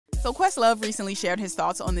So Questlove recently shared his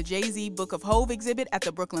thoughts on the Jay-Z Book of HOV exhibit at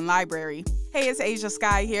the Brooklyn Library. Hey, it's Asia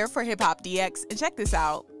Skye here for HipHopDX, and check this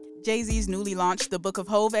out. Jay-Z's newly launched The Book of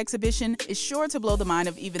HOV exhibition is sure to blow the mind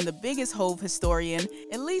of even the biggest HOV historian.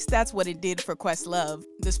 At least that's what it did for Questlove.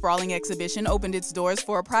 The sprawling exhibition opened its doors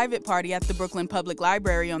for a private party at the Brooklyn Public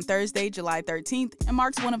Library on Thursday, July 13th, and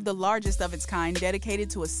marks one of the largest of its kind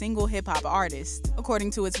dedicated to a single hip-hop artist.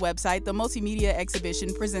 According to its website, the multimedia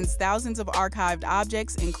exhibition presents thousands of archived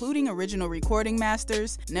objects, including original recording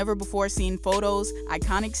masters, never-before-seen photos,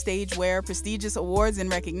 iconic stage wear, prestigious awards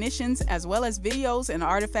and recognitions, as well as videos and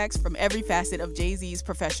artifacts from every facet of Jay-Z's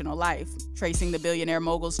professional life. Tracing the billionaire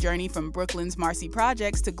mogul's journey from Brooklyn's Marcy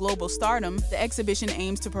Projects to global stardom, the exhibition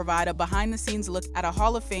aims to provide a behind-the-scenes look at a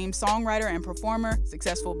Hall of Fame songwriter and performer,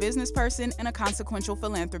 successful businessperson, and a consequential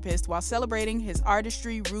philanthropist while celebrating his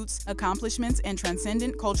artistry, roots, accomplishments, and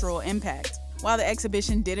transcendent cultural impact. While the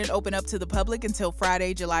exhibition didn't open up to the public until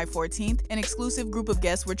Friday, July 14th, an exclusive group of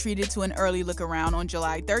guests were treated to an early look around on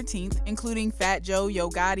July 13th, including Fat Joe, Yo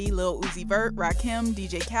Gotti, Lil Uzi Vert, Rakim,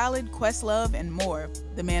 DJ Khaled, Questlove, and more.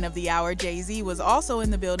 The man of the hour, Jay-Z, was also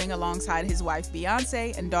in the building alongside his wife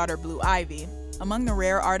Beyonce and daughter Blue Ivy. Among the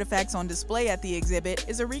rare artifacts on display at the exhibit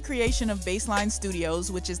is a recreation of Baseline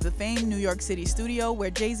Studios, which is the famed New York City studio where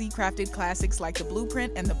Jay-Z crafted classics like The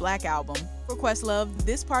Blueprint and The Black Album. For Questlove,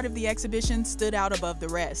 this part of the exhibition stood out above the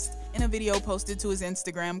rest. In a video posted to his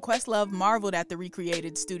Instagram, Questlove marveled at the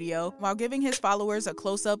recreated studio while giving his followers a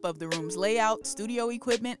close-up of the room's layout, studio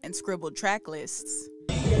equipment, and scribbled track lists.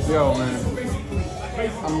 Yo, man,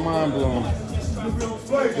 I'm mind blown.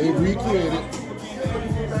 They recreated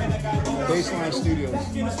Baseline Studios.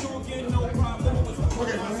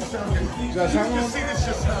 Josh, how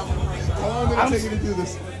long did it take you to do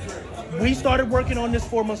this? We started working on this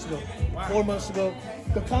 4 months ago. 4 months ago.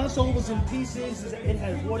 The console was in pieces. It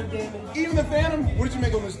had water damage. Even the Phantom? What did you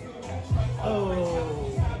make on this?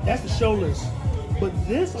 Oh, that's the show list. But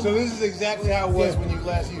this... So this is exactly how it was when you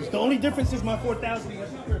last used it? The only difference is my 4000.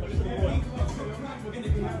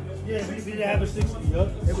 Yeah, we did have a 60. Yup,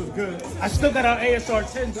 it was good. I still got our ASR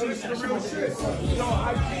 10. So this is real shit.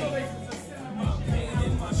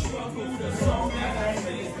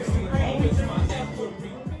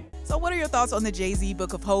 So what are your thoughts on the Jay-Z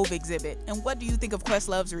Book of HOV exhibit, and what do you think of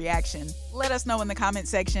Questlove's reaction? Let us know in the comment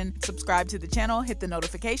section. Subscribe to the channel, hit the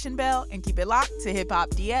notification bell, and keep it locked to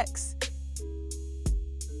HipHopDX.